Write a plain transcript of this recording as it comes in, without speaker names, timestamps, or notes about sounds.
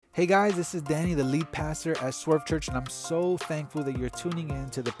Hey guys, this is Danny, the lead pastor at Swerve Church, and I'm so thankful that you're tuning in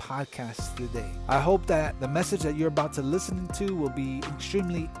to the podcast today. I hope that the message that you're about to listen to will be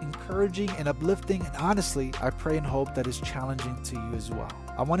extremely encouraging and uplifting, and honestly, I pray and hope that it's challenging to you as well.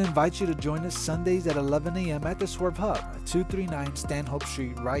 I want to invite you to join us Sundays at 11 a.m. at the Swerve Hub at 239 Stanhope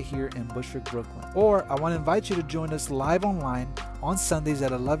Street right here in Bushwick, Brooklyn. Or I want to invite you to join us live online on Sundays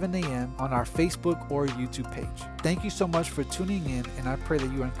at 11 a.m. on our Facebook or YouTube page. Thank you so much for tuning in, and I pray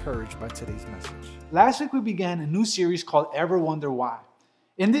that you are encouraged by today's message. Last week we began a new series called Ever Wonder Why.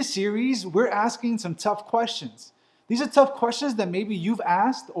 In this series, we're asking some tough questions. These are tough questions that maybe you've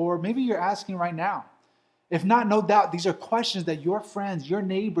asked or maybe you're asking right now. If not, no doubt, these are questions that your friends, your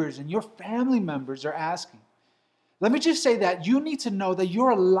neighbors, and your family members are asking. Let me just say that you need to know that you're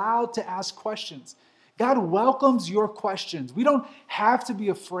allowed to ask questions. God welcomes your questions. We don't have to be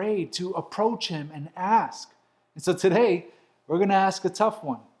afraid to approach Him and ask. And so today, we're going to ask a tough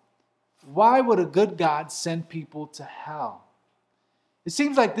one. Why would a good God send people to hell? It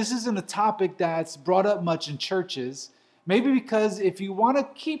seems like this isn't a topic that's brought up much in churches. Maybe because if you want to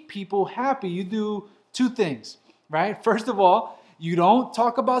keep people happy, you do two things, right? First of all, you don't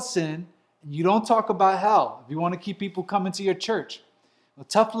talk about sin and you don't talk about hell if you want to keep people coming to your church. Well,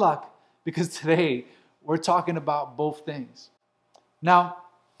 tough luck, because today we're talking about both things. Now,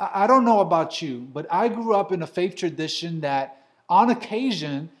 I don't know about you, but I grew up in a faith tradition that on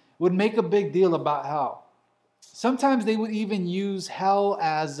occasion would make a big deal about hell. Sometimes they would even use hell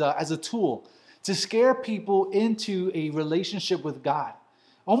as a tool to scare people into a relationship with God,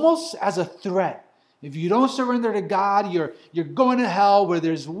 almost as a threat. If you don't surrender to God, you're going to hell where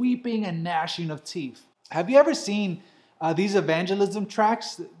there's weeping and gnashing of teeth. Have you ever seen these evangelism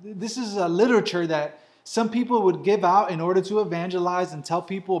tracts? This is a literature that some people would give out in order to evangelize and tell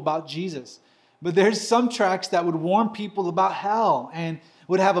people about Jesus. But there's some tracts that would warn people about hell and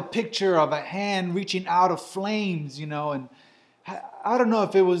would have a picture of a hand reaching out of flames, and I don't know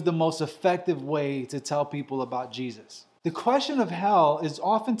if it was the most effective way to tell people about Jesus. The question of hell is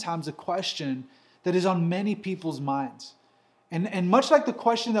oftentimes a question that is on many people's minds. And much like the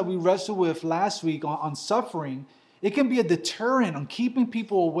question that we wrestled with last week on suffering, it can be a deterrent on keeping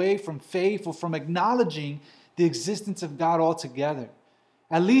people away from faith or from acknowledging the existence of God altogether.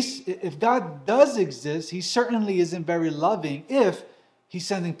 At least if God does exist, He certainly isn't very loving if He's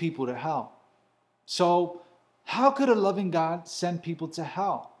sending people to hell. So how could a loving God send people to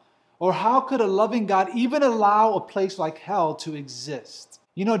hell? Or how could a loving God even allow a place like hell to exist?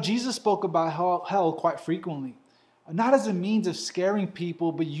 Jesus spoke about hell quite frequently, not as a means of scaring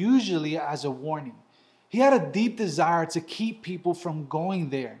people, but usually as a warning. He had a deep desire to keep people from going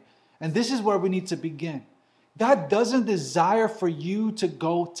there. And this is where we need to begin. God doesn't desire for you to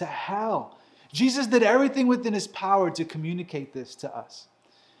go to hell. Jesus did everything within His power to communicate this to us.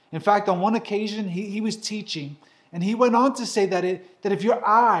 In fact, on one occasion, he was teaching, and He went on to say that if your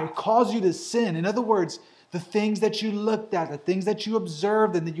eye calls you to sin, in other words, the things that you looked at, the things that you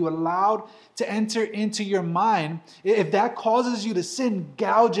observed and that you allowed to enter into your mind, if that causes you to sin,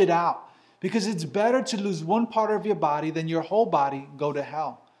 gouge it out. Because it's better to lose one part of your body than your whole body go to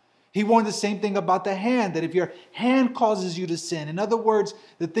hell. He warned the same thing about the hand, that if your hand causes you to sin, in other words,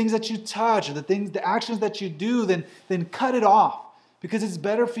 the things that you touch or the actions that you do, then cut it off. Because it's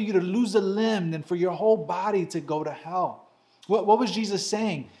better for you to lose a limb than for your whole body to go to hell. What was Jesus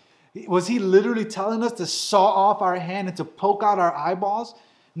saying? Was He literally telling us to saw off our hand and to poke out our eyeballs?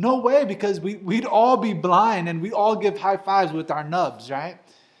 No way, because we'd all be blind and we'd all give high fives with our nubs, right?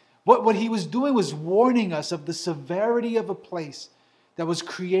 What He was doing was warning us of the severity of a place that was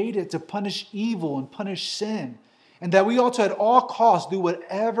created to punish evil and punish sin, and that we ought to at all costs do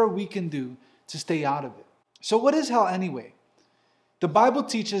whatever we can do to stay out of it. So what is hell anyway? The Bible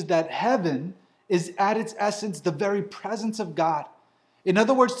teaches that heaven is at its essence the very presence of God. In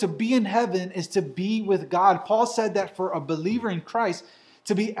other words, to be in heaven is to be with God. Paul said that for a believer in Christ,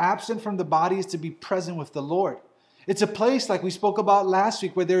 to be absent from the body is to be present with the Lord. It's a place, like we spoke about last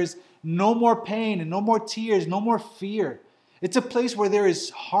week, where there is no more pain and no more tears, no more fear. It's a place where there is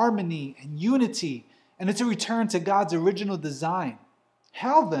harmony and unity, and it's a return to God's original design.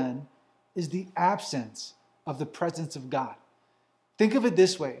 Hell, then, is the absence of the presence of God. Think of it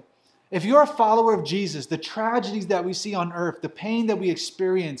this way. If you're a follower of Jesus, the tragedies that we see on earth, the pain that we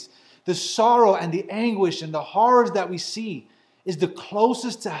experience, the sorrow and the anguish and the horrors that we see is the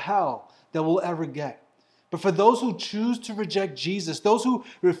closest to hell that we'll ever get. But for those who choose to reject Jesus, those who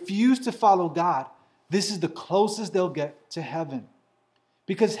refuse to follow God, this is the closest they'll get to heaven.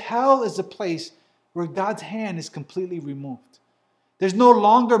 Because hell is a place where God's hand is completely removed. There's no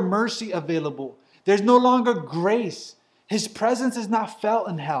longer mercy available. There's no longer grace. His presence is not felt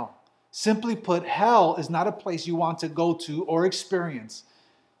in hell. Simply put, hell is not a place you want to go to or experience.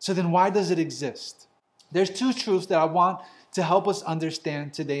 So then why does it exist? There's two truths that I want to help us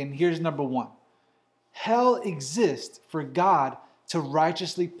understand today, and here's number one. Hell exists for God to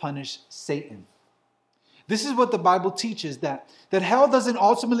righteously punish Satan. This is what the Bible teaches, that hell doesn't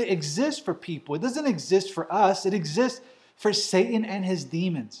ultimately exist for people. It doesn't exist for us. It exists for Satan and his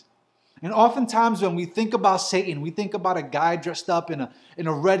demons. And oftentimes when we think about Satan, we think about a guy dressed up in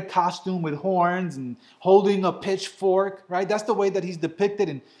a red costume with horns and holding a pitchfork, right? That's the way that he's depicted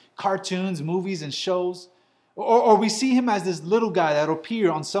in cartoons, movies, and shows. Or we see him as this little guy that'll appear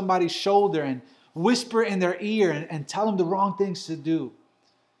on somebody's shoulder and whisper in their ear and tell them the wrong things to do.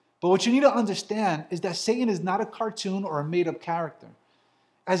 But what you need to understand is that Satan is not a cartoon or a made-up character.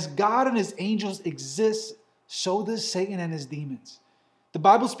 As God and his angels exist, so does Satan and his demons. The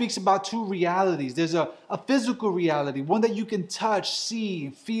Bible speaks about two realities. There's a physical reality, one that you can touch, see,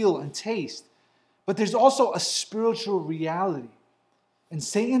 feel, and taste. But there's also a spiritual reality. And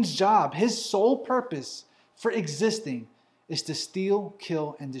Satan's job, his sole purpose for existing, is to steal,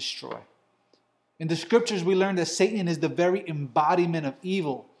 kill, and destroy. In the scriptures, we learn that Satan is the very embodiment of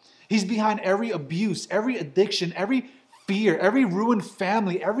evil. He's behind every abuse, every addiction, every fear, every ruined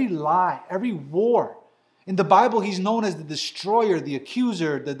family, every lie, every war. In the Bible, he's known as the destroyer, the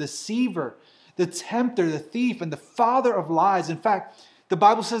accuser, the deceiver, the tempter, the thief, and the father of lies. In fact, the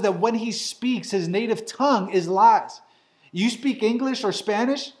Bible says that when he speaks, his native tongue is lies. You speak English or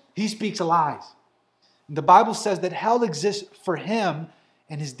Spanish, he speaks lies. And the Bible says that hell exists for him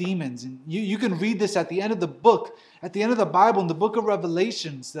and his demons. And you can read this at the end of the book, at the end of the Bible, in the book of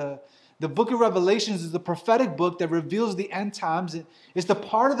Revelations. The book of Revelations is the prophetic book that reveals the end times. It's the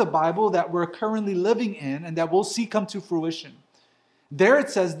part of the Bible that we're currently living in and that we'll see come to fruition. There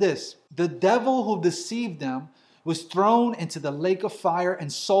it says this: the devil who deceived them was thrown into the lake of fire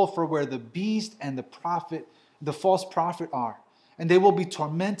and sulfur where the beast and the false prophet are. And they will be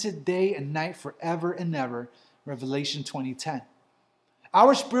tormented day and night forever and ever. Revelation 20:10.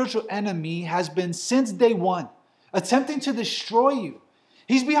 Our spiritual enemy has been since day one attempting to destroy you.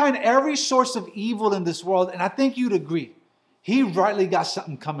 He's behind every source of evil in this world, and I think you'd agree, he rightly got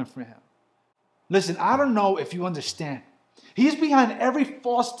something coming for him. Listen, I don't know if you understand. He's behind every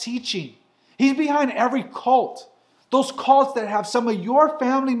false teaching. He's behind every cult. Those cults that have some of your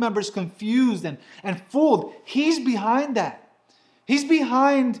family members confused and fooled, he's behind that. He's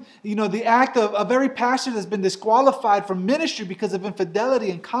behind, the act of a very pastor that's been disqualified from ministry because of infidelity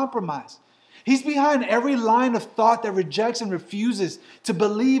and compromise. He's behind every line of thought that rejects and refuses to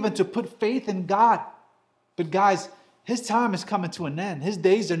believe and to put faith in God. But guys, his time is coming to an end. His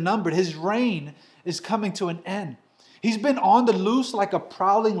days are numbered. His reign is coming to an end. He's been on the loose like a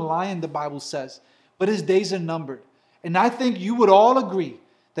prowling lion, the Bible says, but his days are numbered. And I think you would all agree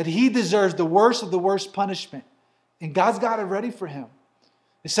that he deserves the worst of the worst punishment. And God's got it ready for him.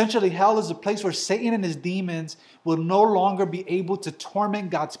 Essentially, hell is a place where Satan and his demons will no longer be able to torment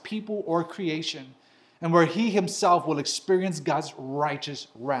God's people or creation, and where he himself will experience God's righteous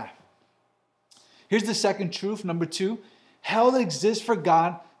wrath. Here's the second truth, number two. Hell exists for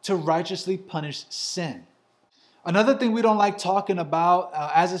God to righteously punish sin. Another thing we don't like talking about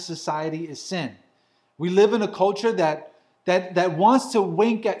as a society is sin. We live in a culture that wants to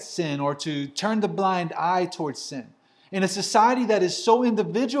wink at sin or to turn the blind eye towards sin. In a society that is so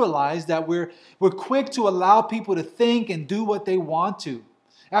individualized that we're quick to allow people to think and do what they want to.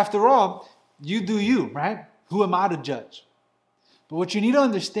 After all, you do you, right? Who am I to judge? But what you need to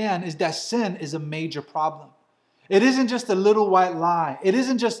understand is that sin is a major problem. It isn't just a little white lie. It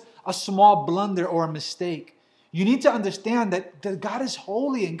isn't just a small blunder or a mistake. You need to understand that God is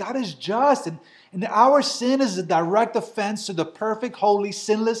holy and God is just, and our sin is a direct offense to the perfect, holy,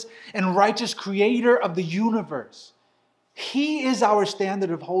 sinless, and righteous creator of the universe. He is our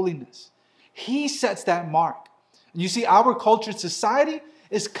standard of holiness. He sets that mark. And you see, our culture and society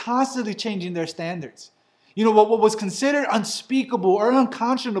is constantly changing their standards. What was considered unspeakable or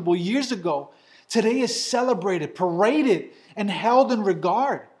unconscionable years ago, today is celebrated, paraded, and held in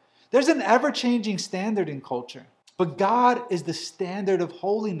regard. There's an ever-changing standard in culture, but God is the standard of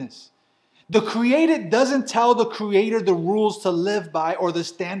holiness. The created doesn't tell the creator the rules to live by or the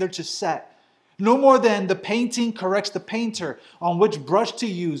standard to set. No more than the painting corrects the painter on which brush to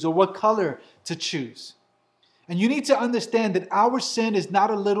use or what color to choose. And you need to understand that our sin is not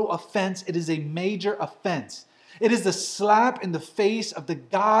a little offense, it is a major offense. It is the slap in the face of the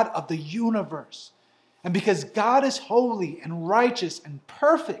God of the universe. And because God is holy and righteous and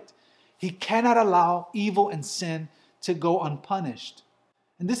perfect, He cannot allow evil and sin to go unpunished.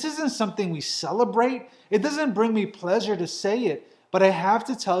 And this isn't something we celebrate. It doesn't bring me pleasure to say it, but I have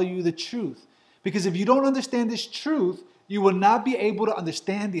to tell you the truth. Because if you don't understand this truth, you will not be able to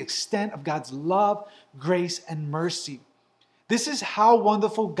understand the extent of God's love, grace, and mercy. This is how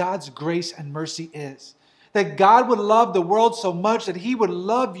wonderful God's grace and mercy is. That God would love the world so much, that He would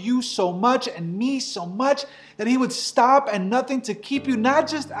love you so much and me so much, that He would stop at nothing to keep you not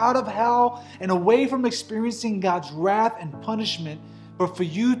just out of hell and away from experiencing God's wrath and punishment, but for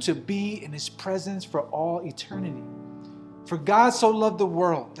you to be in His presence for all eternity. For God so loved the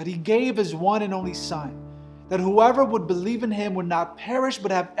world that He gave His one and only Son, that whoever would believe in Him would not perish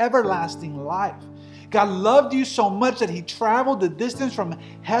but have everlasting life. God loved you so much that He traveled the distance from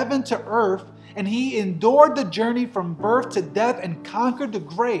heaven to earth, and He endured the journey from birth to death and conquered the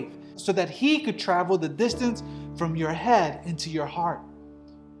grave so that He could travel the distance from your head into your heart.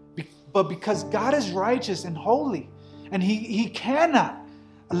 But because God is righteous and holy, and He cannot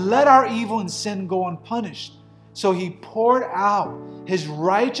let our evil and sin go unpunished, so He poured out His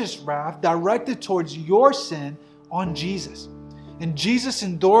righteous wrath directed towards your sin on Jesus. And Jesus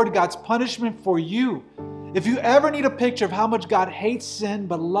endured God's punishment for you. If you ever need a picture of how much God hates sin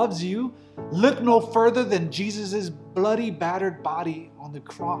but loves you, look no further than Jesus' bloody, battered body on the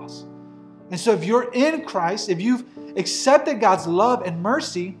cross. And so if you're in Christ, if you've accepted God's love and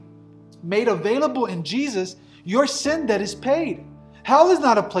mercy made available in Jesus, your sin debt is paid. Hell is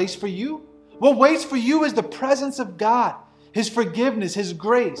not a place for you. What waits for you is the presence of God, His forgiveness, His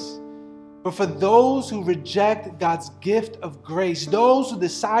grace. But for those who reject God's gift of grace, those who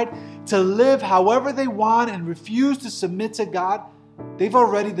decide to live however they want and refuse to submit to God, they've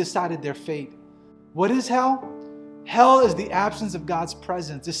already decided their fate. What is hell? Hell is the absence of God's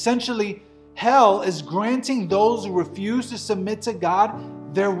presence. Essentially, hell is granting those who refuse to submit to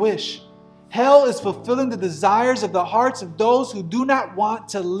God their wish. Hell is fulfilling the desires of the hearts of those who do not want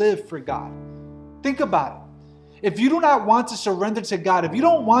to live for God. Think about it. If you do not want to surrender to God, if you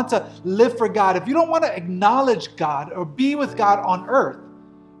don't want to live for God, if you don't want to acknowledge God or be with God on earth,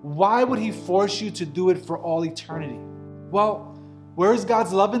 why would He force you to do it for all eternity? Well, where is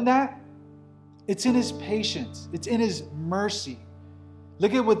God's love in that? It's in His patience. It's in His mercy.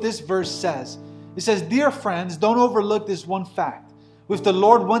 Look at what this verse says. It says, "Dear friends, don't overlook this one fact. With the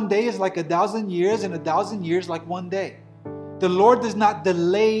Lord, one day is like 1,000 years, and 1,000 years like one day. The Lord does not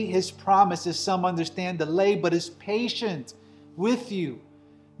delay His promise, as some understand delay, but is patient with you,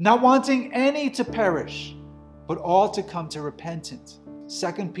 not wanting any to perish, but all to come to repentance."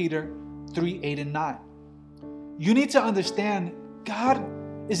 2 Peter 3:8 and 9. You need to understand God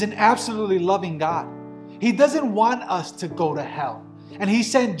is an absolutely loving God. He doesn't want us to go to hell, and He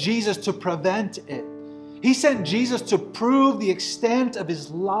sent Jesus to prevent it. He sent Jesus to prove the extent of His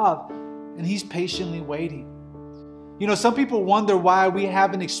love, and He's patiently waiting. You know, some people wonder why we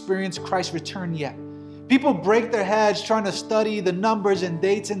haven't experienced Christ's return yet. People break their heads trying to study the numbers and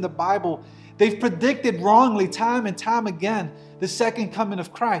dates in the Bible. They've predicted wrongly time and time again the second coming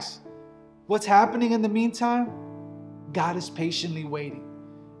of Christ. What's happening in the meantime? God is patiently waiting,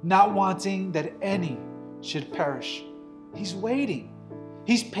 not wanting that any should perish. He's waiting.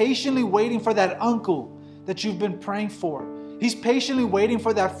 He's patiently waiting for that uncle that you've been praying for. He's patiently waiting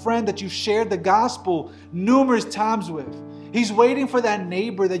for that friend that you've shared the gospel numerous times with. He's waiting for that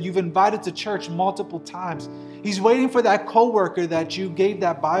neighbor that you've invited to church multiple times. He's waiting for that coworker that you gave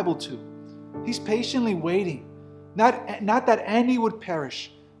that Bible to. He's patiently waiting. Not that any would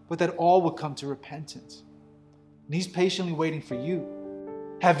perish, but that all would come to repentance. And He's patiently waiting for you.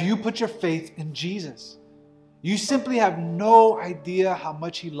 Have you put your faith in Jesus? You simply have no idea how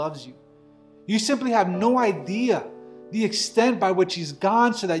much He loves you. You simply have no idea the extent by which He's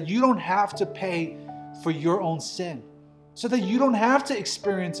gone so that you don't have to pay for your own sin, so that you don't have to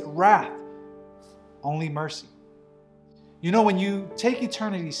experience wrath, only mercy. You know, when you take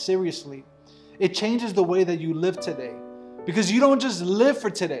eternity seriously, it changes the way that you live today, because you don't just live for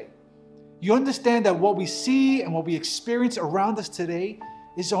today. You understand that what we see and what we experience around us today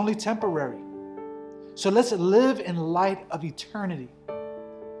is only temporary. So let's live in light of eternity.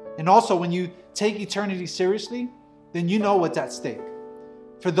 And also, when you take eternity seriously, then you know what's at stake.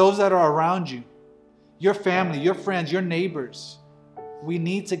 For those that are around you, your family, your friends, your neighbors, we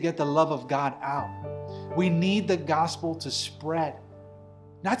need to get the love of God out. We need the gospel to spread,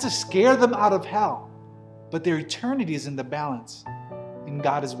 not to scare them out of hell, but their eternity is in the balance, and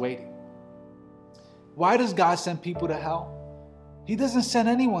God is waiting. Why does God send people to hell? He doesn't send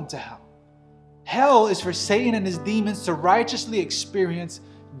anyone to hell. Hell is for Satan and his demons to righteously experience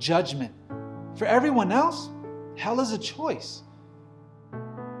judgment. For everyone else, hell is a choice.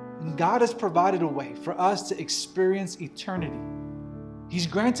 And God has provided a way for us to experience eternity. He's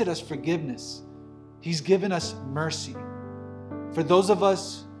granted us forgiveness. He's given us mercy. For those of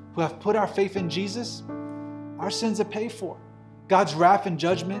us who have put our faith in Jesus, our sins are paid for. God's wrath and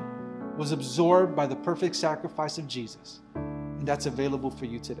judgment was absorbed by the perfect sacrifice of Jesus. And that's available for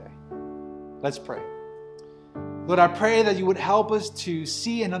you today. Let's pray. Lord, I pray that you would help us to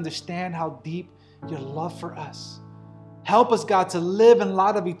see and understand how deep your love for us. Help us, God, to live in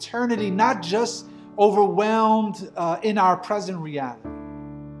light of eternity, not just overwhelmed in our present reality.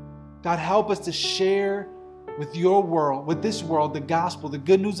 God, help us to share with your world, with this world, the gospel, the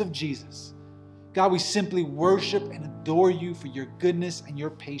good news of Jesus. God, we simply worship and adore you for your goodness and your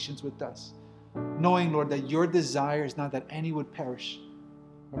patience with us, knowing, Lord, that your desire is not that any would perish,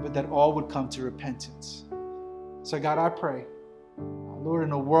 but that all would come to repentance. So, God, I pray, Lord,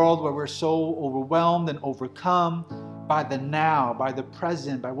 in a world where we're so overwhelmed and overcome by the now, by the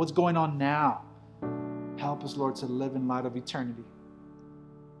present, by what's going on now, help us, Lord, to live in light of eternity.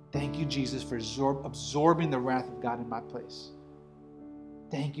 Thank you, Jesus, for absorbing the wrath of God in my place.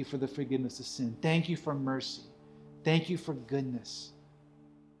 Thank you for the forgiveness of sin. Thank you for mercy. Thank you for goodness.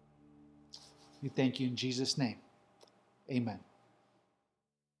 We thank you in Jesus' name. Amen.